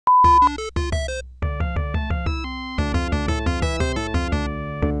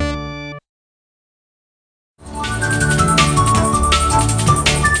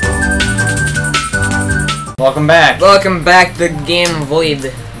Welcome back. Welcome back to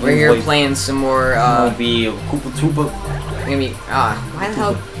GameVoid. We're here playing some more. Be Koopa Troopa. Why the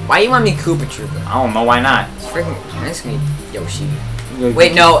hell? Why do you want me Koopa Troopa? I don't know. Why not? It's freaking nice to be Yoshi.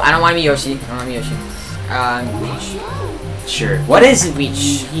 Wait, no, I don't want to be Yoshi. I don't want to be Yoshi. Peach. Sure. What is it?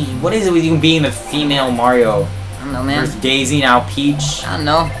 What is it with you being the female Mario? I don't know, man. First Daisy, now Peach. I don't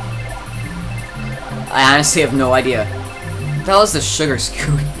know. I honestly have no idea. What the hell is the sugar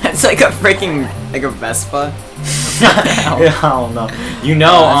scoot? That's like a freaking a Vespa. I don't know. You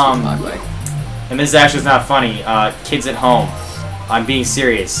know, and this actually is not funny. Kids at home, I'm being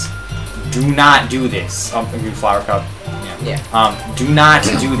serious. Do not do this. Flower cup. Yeah. Do not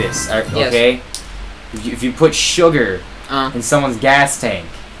do this. Okay. Yes. If you put sugar in someone's gas tank,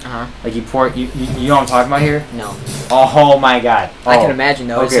 like you pour, you know what I'm talking about here? No. Oh my God. I can imagine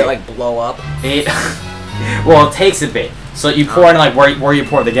though. Does it like blow up? Well, it takes a bit. So you pour in like where you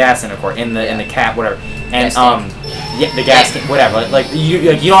pour the gas in, of course, in the cap, whatever, and yeah, the gas tank, whatever. Like you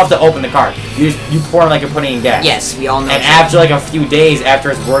don't have to open the car. You pour in like you're putting in gas. Yes, we all know. And after like a few days, after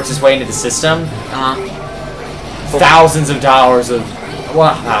it works its way into the system, thousands of dollars of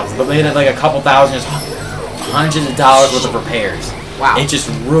thousands, but maybe like a couple thousand, just hundreds of dollars worth of repairs. Wow. It just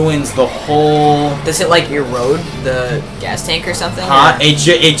ruins the whole... Does it like erode the gas tank or something?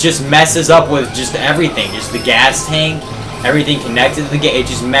 It just messes up with just everything. Just the gas tank, everything connected to the gas. It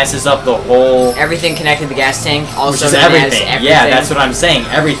just messes up the whole... Everything connected to the gas tank? Also which is everything. Yeah, that's what I'm saying.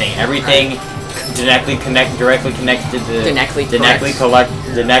 Everything. Everything directly connected to the...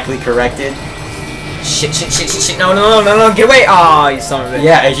 Directly corrected. Shit. No, get away! Oh, you son of a bitch.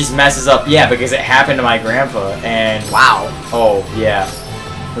 Yeah, it just messes up. Yeah, because it happened to my grandpa, and... Wow. Oh, yeah.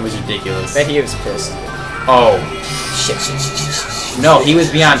 It was ridiculous. Bet he was pissed. Oh. Shit. No, he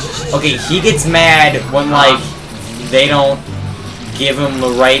was beyond... Okay, he gets mad when, like, they don't give him the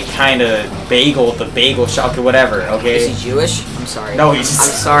right kind of bagel at the bagel shop or whatever, okay? Is he Jewish? I'm sorry. No, he's just...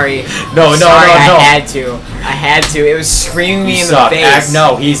 I'm sorry. No. I had to. It was screaming me in the face.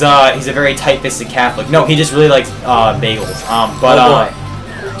 No, he's a very tight-fisted Catholic. No, he just really likes bagels.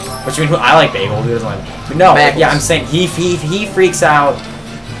 Which means I like bagels. He doesn't like. But no, yeah, I'm saying he freaks out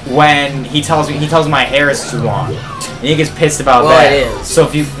when he tells me my hair is too long. And he gets pissed about that. It is. So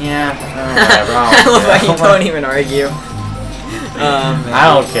if you whatever. I love how you don't even argue.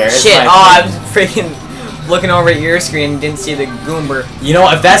 I don't care. Shit! I was freaking looking over at your screen and didn't see the Goomber. You know,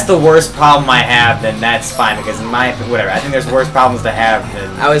 if that's the worst problem I have, then that's fine, because in my whatever, I think there's worse problems to have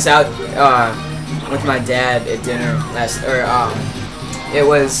than... I was out with my dad at dinner it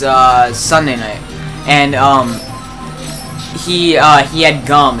was Sunday night, and he had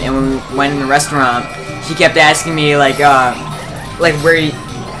gum, and when we went in the restaurant, he kept asking me like where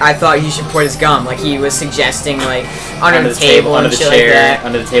I thought he should put his gum. Like he was suggesting like under the table and shit like that.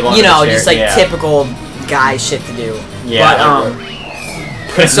 Under the table, you know, just like typical guy shit to do. Yeah.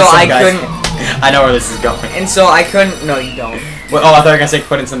 But so I couldn't. I know where this is going. And so I couldn't. No, you don't. Well, I thought you were gonna say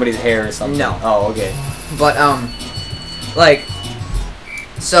put in somebody's hair or something. No. Oh, okay. But like,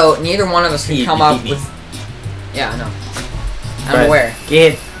 so neither one of us could come up with. Yeah, I know. I'm aware.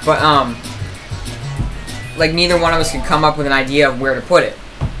 Kid. But like neither one of us could come up with an idea of where to put it.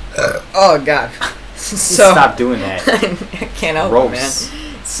 Oh God. So stop doing that. I can't help it, man.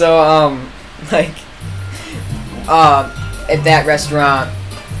 So like at that restaurant.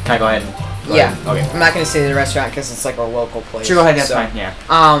 Can I go ahead? Okay. I'm not gonna say the restaurant because it's like a local place. Sure, go ahead. That's fine. Yeah.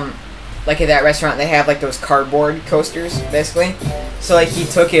 Like at that restaurant, they have like those cardboard coasters, basically. So like he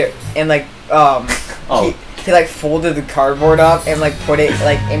took it and like he like folded the cardboard up and like put it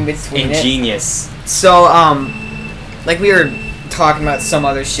like in between Ingenious. So like we were talking about some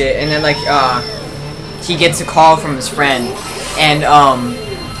other shit, and then like he gets a call from his friend, and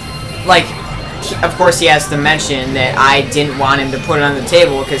like of course he has to mention that I didn't want him to put it on the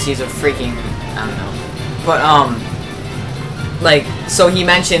table because he's a freaking I don't know, but like so he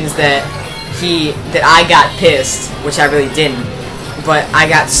mentions that I got pissed, which I really didn't, but I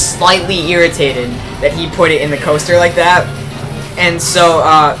got slightly irritated that he put it in the coaster like that, and so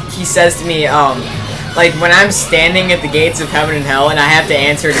he says to me like, when I'm standing at the gates of heaven and hell and I have to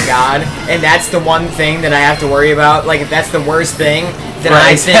answer to God, and that's the one thing that I have to worry about, like, if that's the worst thing, then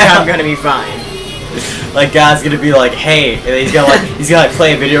I think I'm gonna be fine. Like, God's gonna be like, hey, and he's gonna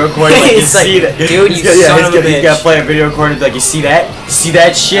play a video recording, like, he's like, see that? Dude, you son of a bitch. He's gonna play a video recording, like, you see that? You see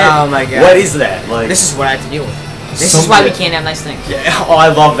that shit? Oh my God. What is that? Like, this is what I have to deal with. This is why we can't have nice things. Yeah. Oh, I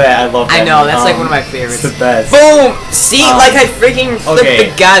love that. I know, that's like one of my favorites. It's the best. Boom! See, like I freaking flipped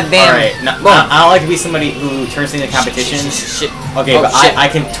the goddamn... Alright, I don't like to be somebody who turns things into competitions. Shit. Okay, but I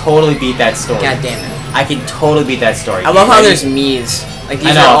can totally beat that story. God damn it. I can totally beat that story. I love how there's me's. Like,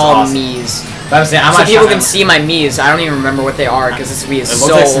 these are all me's. But I'm saying, I'm so not people can see my Mii's. I don't even remember what they are because this Wii is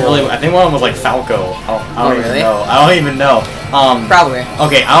so really, I think one of them was like Falco. I don't even really? know. I don't even know. Probably.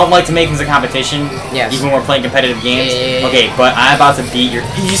 Okay, I don't like to make things a competition. Yes. Even when we're playing competitive games. Yeah. Okay, but I'm about to beat your.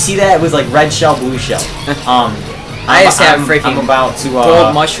 Did you see that? It was like red shell, blue shell. I just have freaking. I'm about to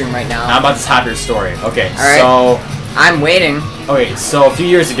gold mushroom right now. I'm about to top your story. Okay, Alright. so. I'm waiting. Okay, so a few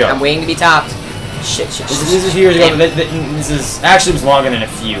years ago. I'm waiting to be topped. Shit. This is a few years ago. This is actually, it was longer than a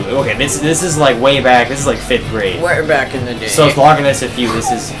few. Okay, this is like way back. This is like 5th grade. We're back in the day. So it's longer than a few.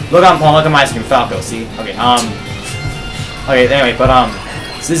 This is look at my screen, Falco. See? Okay. Okay. Anyway, but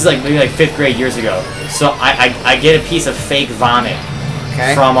so this is like maybe like 5th grade years ago. So I get a piece of fake vomit.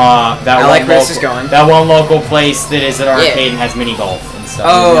 Okay. From that one local place that is an arcade and has mini golf and stuff.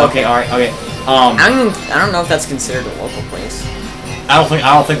 Oh. Okay. All right. Okay. I don't know if that's considered a local place. I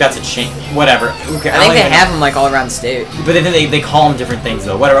don't think that's a chain. Whatever. Okay. I think they have them like all around the state. But then they call them different things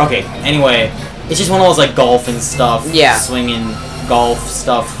though. Whatever. Okay. Anyway, it's just one of those like golf and stuff. Yeah. Swinging golf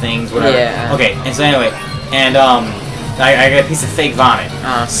stuff things. Whatever. Yeah. Okay. And so anyway, and I got a piece of fake vomit.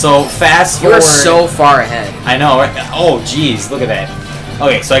 So fast forward. You're so far ahead. I know. Right? Oh jeez, look at that.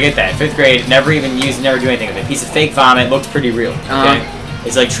 Okay, so I get that. 5th grade. Never do anything with it. Piece of fake vomit. Looked pretty real. Okay.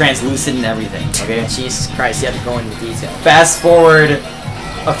 It's like translucent and everything, okay? Jesus Christ, you have to go into detail. Fast forward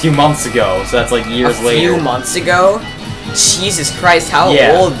a few months ago, so that's like years later. A few months ago? Jesus Christ, how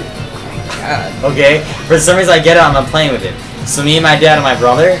old? God. Okay, for some reason I get it and I'm playing with it. So me and my dad and my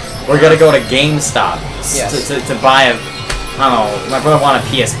brother, we're gonna go to GameStop to buy a, I don't know, my brother wanted a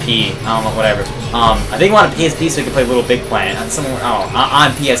PSP, I don't know, whatever. I think he wanted a PSP so he could play Little Big Planet on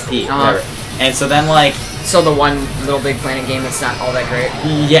on PSP, whatever. And so then like, so the one Little Big Planet game that's not all that great.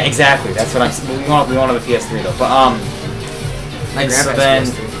 Yeah, exactly. That's what I'm. We want a PS3 though, but my grandpa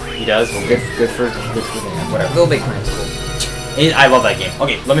has PS3. He does. Well, good for them. Whatever. Little Big Planet's cool. I love that game.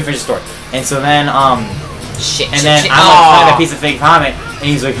 Okay, let me finish the story. And so then I'm like finding a piece of fake vomit, and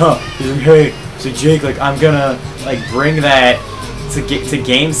he's like, He's like, hey, so Jake, like I'm gonna like bring that to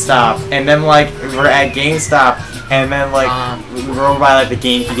GameStop, and then like we're at GameStop. And then, like, we're over by, like, the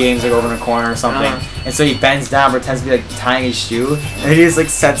GameCube games, like, over in the corner or something. And so he bends down, pretends to be, like, tying his shoe. And he just, like,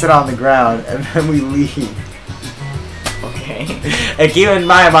 sets it on the ground. And then we leave. Okay. And keep in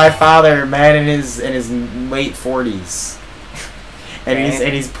mind, my father, man, in his late 40s.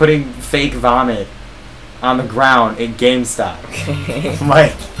 And he's putting fake vomit on the ground in GameStop. Okay. I'm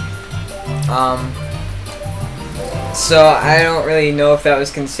like... So, I don't really know if that was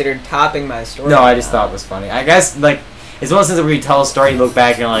considered topping my story. No, I just thought it was funny. I guess, like, it's one of those things where you tell a story, you look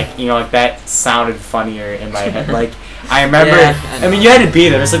back, and, like, you know, like, that sounded funnier in my head. Like, I remember... I mean, you had to be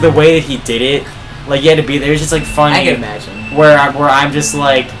there. It's, like, the way that he did it. Like, you had to be there. It was just, like, funny. I can imagine. Where I'm just,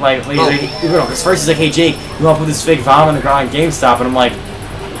 like first he's like, hey, Jake, you want to put this fake vomit on the ground at GameStop? And I'm like...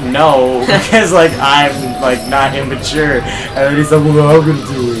 No, because, like, I'm, like, not immature. And then he's like, well, I'm gonna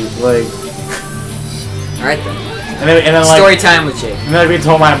do it. Like... Alright, then. And then like, story time with Jake. And then we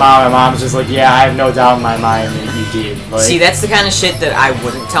told my mom's just like, yeah, I have no doubt in my mind that you did. Like, see, that's the kind of shit that I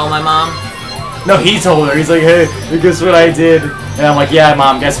wouldn't tell my mom. No, he told her. He's like, hey, guess what I did? And I'm like, yeah,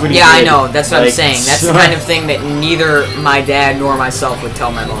 Mom, guess what he did? Yeah, I know. That's what I'm saying. That's the kind of thing that neither my dad nor myself would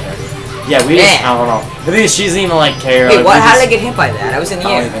tell my mother. Yeah, we just, I don't know. The thing is, she doesn't even, like, care. Wait, like, what? How did I get hit by that? I was in the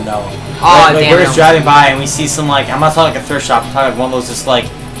air. I don't even know. Oh, like, damn. We're just driving by and we see some, like, I'm not talking like a thrift shop, I'm talking like one of those just, like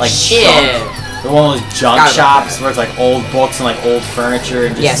shit. junk. They're one of those junk shops where it's, like, old books and, like, old furniture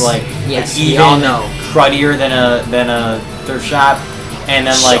and just, like, yes, like, even cruddier than a thrift shop. And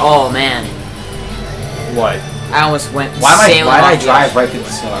then, like... Oh, man. What? I almost went why did I drive right through the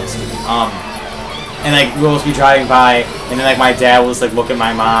snow? And, like, we'll just be driving by, and then, like, my dad will just, like, look at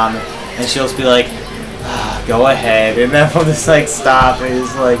my mom, and she'll just be like, go ahead, and then we'll just, like, stop and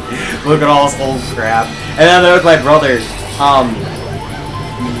just, like, look at all this old crap. And then I'm with my brother,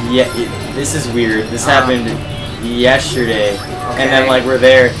 yeah, this is weird. This happened yesterday, and then, like, we're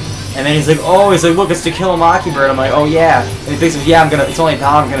there, and then he's like, look, it's To Kill a Mockingbird. I'm like, oh, yeah. And he thinks, yeah, it's only $1,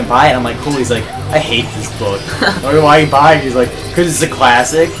 I'm gonna buy it. I'm like, cool. He's like, I hate this book. I'm like, why are you buying it? He's like, because it's a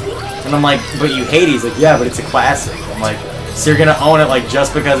classic. And I'm like, but you hate it? He's like, yeah, but it's a classic. I'm like, so you're gonna own it, like,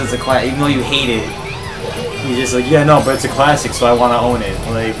 just because it's a classic, even though you hate it? He's just like, yeah, no, but it's a classic, so I want to own it.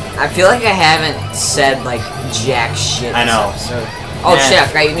 Like, I feel like I haven't said, like, jack shit. I know. Oh, shit, I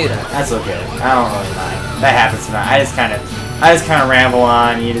forgot you knew that. That's okay. I don't really mind. That happens to me. I just kind of ramble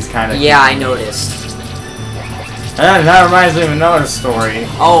on, you just kind of... Yeah, I noticed. And that reminds me of another story.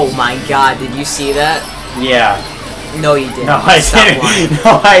 Oh my god, did you see that? Yeah. No, you didn't. No, I didn't.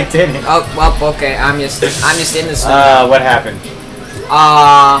 No, I didn't. Oh, well, okay, I'm just in this thing. What happened?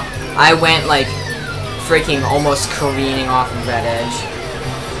 I went, like, freaking almost careening off of that edge.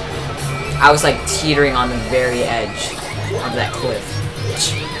 I was like teetering on the very edge of that cliff.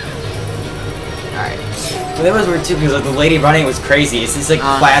 Alright. But that was weird too, because like, the lady running was crazy. It's this like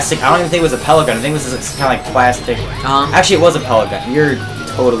plastic. I don't even think it was a pellet gun. I think it was this kind of like plastic. Actually, it was a pellet gun. You're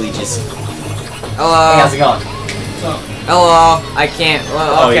totally just. Hello. Hey, how's it going? Hello. I can't.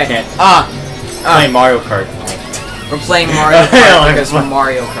 Well, okay. Oh, you can't. Playing Mario Kart. We're playing Mario Kart because we're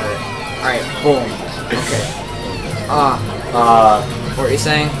Mario Kart. Alright. Boom. Okay. What were you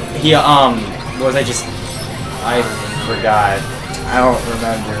saying? He what was I just? I forgot. I don't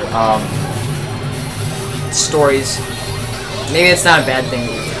remember. Stories. Maybe it's not a bad thing.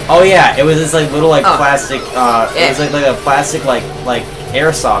 Oh yeah, it was this like little like plastic. It was like a plastic like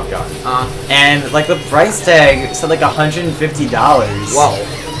airsoft gun. And like the price tag said like $150. Whoa.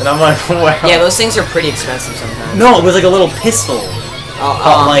 And I'm like, wow. Yeah, those things are pretty expensive sometimes. No, it was like a little pistol.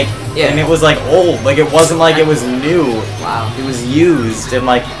 Like, and it was like old. Like it wasn't like it was new. Wow. It was used in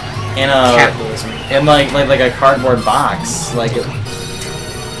like in a capitalism. In like a cardboard box. Like it.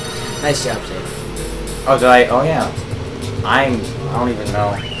 Nice job, Jake. Oh, did I? Oh yeah. I don't even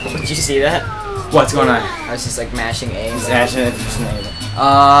know. Did you see that? What's going on? I was just like mashing A.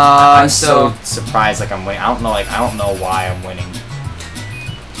 I'm so surprised. Like I'm winning. I don't know why I'm winning.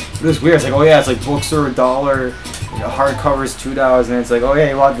 It was weird. It's like, oh yeah, it's like books are $1, hardcover is $2, and it's like, oh yeah,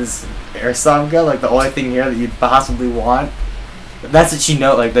 you want this airsoft gun? Like the only thing here that you'd possibly want. That's what she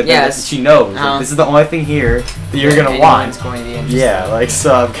knows. Like that's what she knows. Like, this is the only thing here that you're gonna want. Going to be interesting. Yeah, like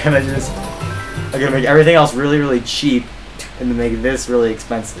so I'm gonna make everything else really, really cheap, and to make this really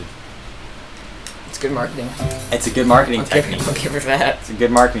expensive. It's good marketing. It's a good marketing technique. I'll give her that. It's a good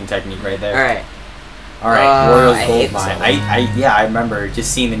marketing technique right there. All right. Royals Gold Mine. I remember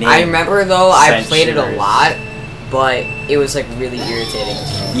just seeing the name. I remember though. I played it a lot, but it was like really irritating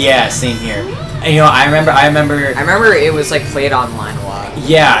to me. Yeah, same here. And, I remember it was like played online a lot.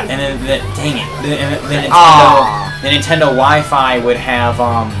 Yeah, and then dang it, the Nintendo Wi-Fi would have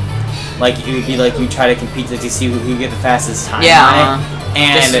like it would be like you try to compete to see who could get the fastest time on it.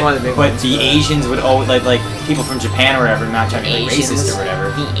 And but the Asians would always like people from Japan or whatever, not trying to be racist or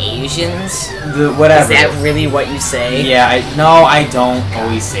whatever. The Asians? The whatever. Is that really what you say? Yeah, I don't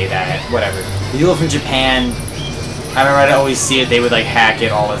always say that. Whatever. The people from Japan, I remember I'd always see it. They would like hack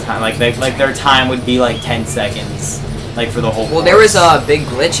it all the time. Like their time would be like 10 seconds, like for the whole. Well, there was a big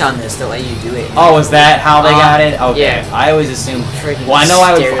glitch on this that let you do it. Oh, was that how they got it? Okay. Yeah. I always assumed. Well, I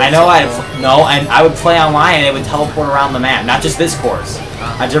would play online and it would teleport around the map. Not just this course,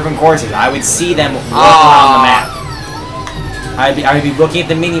 on different courses. I would see them walk around the map. I would be looking at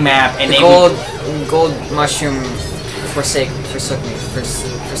the mini map and gold mushroom forsaken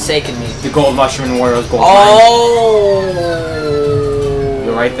me. The gold mushroom and Warriors gold. Oh. Mine.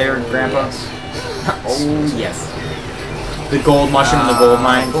 You're right there, Grandpa. Oh yes. The gold mushroom and the gold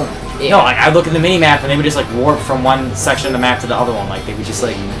mine. Boom. Yeah. No, like I'd look at the mini map and they would just like warp from one section of the map to the other one. Like they would just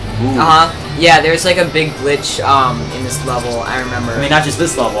like move. Yeah, there's like a big glitch in this level. I remember. I mean, not just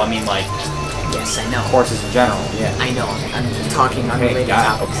this level. I mean, like. Yes, I know. Courses in general. Yeah. I know. I'm talking unrelated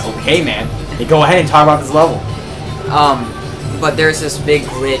topics. Okay, man. Hey, go ahead and talk about this level. But there's this big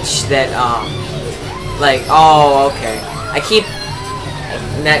glitch that like okay.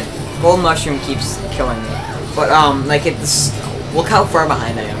 That gold mushroom keeps killing me. But like look how far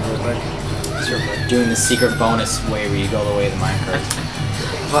behind I am real quick. Just real quick. Doing the secret bonus way where you go the way of the minecart.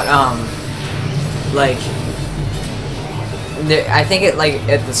 But like I think like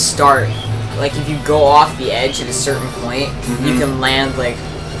at the start, like if you go off the edge at a certain point, you can land like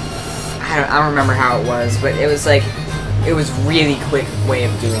I don't remember how it was, but it was like it was really quick way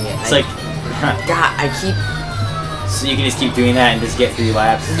of doing it. It's like God, I keep. So you can just keep doing that and just get 3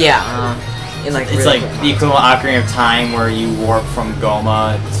 laps. Yeah. In like it's really like the equivalent Ocarina of Time where you warp from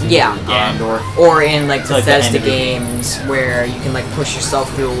Goma to Ganondorf. Or in like Bethesda games where you can like push yourself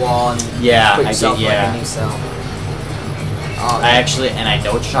through a wall and put yourself like a new cell. I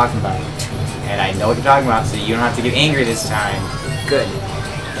know what you're talking about. And I know what you're talking about, so you don't have to get angry this time. Good.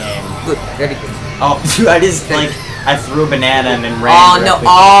 And good, very good. Oh, dude, I just I threw a banana and then ran. Oh no!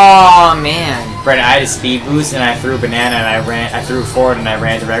 Oh man! Brandon, I had a speed boost and I threw a banana and I threw forward and I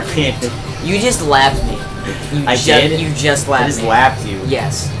ran directly into. You just lapped me. I did? You just lapped me. I just lapped you.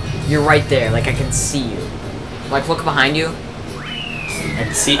 Yes. You're right there. Like I can see you. Like look behind you. I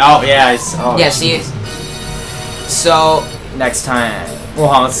can see. Oh yeah. Yeah. See it. So next time.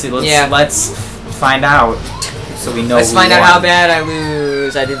 Well, let's see. Let's find out. So we know. Let's find out how bad I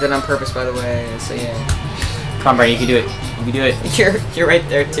lose. I did that on purpose, by the way. So yeah. Come on, Brandon. You can do it. You can do it. You're right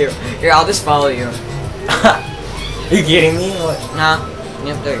there too. Here, I'll just follow you. Are you kidding me? What? Nah.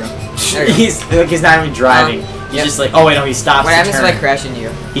 Yep, there you go. There you go. He's not even driving. He's just like, oh wait, no, he stops. What happens if I crash into you?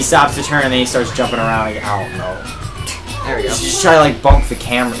 He stops to turn and then he starts jumping around. Like, I don't know. There we go. You should just try to like bump the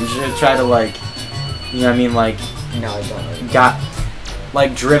camera. You should try to like, you know what I mean, like. No, I don't. Got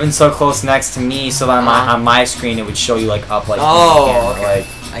like driven so close next to me, so that on my screen it would show you like up like. Oh, okay.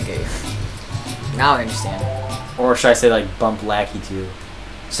 Like. I get you. Now I understand. Or should I say like bump Lackey 2?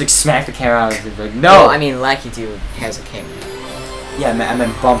 Just like smack the camera out of it. Like, no! Well, I mean, Lackey 2 has a camera. Yeah, and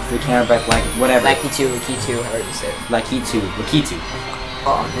then bump the camera back like whatever. Lackey 2, Lackey 2, however you say it. Lackey 2, Lackey 2.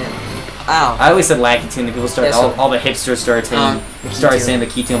 Oh, man. Ow. I always said Lackey 2 and then people started, all the hipsters started saying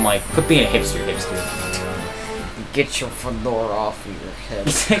Lackey 2. I'm like, quit being a hipster. Get your fedora off of your head.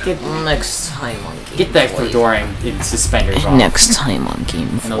 Next time on GameVoid. Get that fedora and suspenders off. Next time on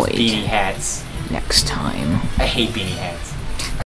GameVoid. And those beanie hats. Next time. I hate beanie hats.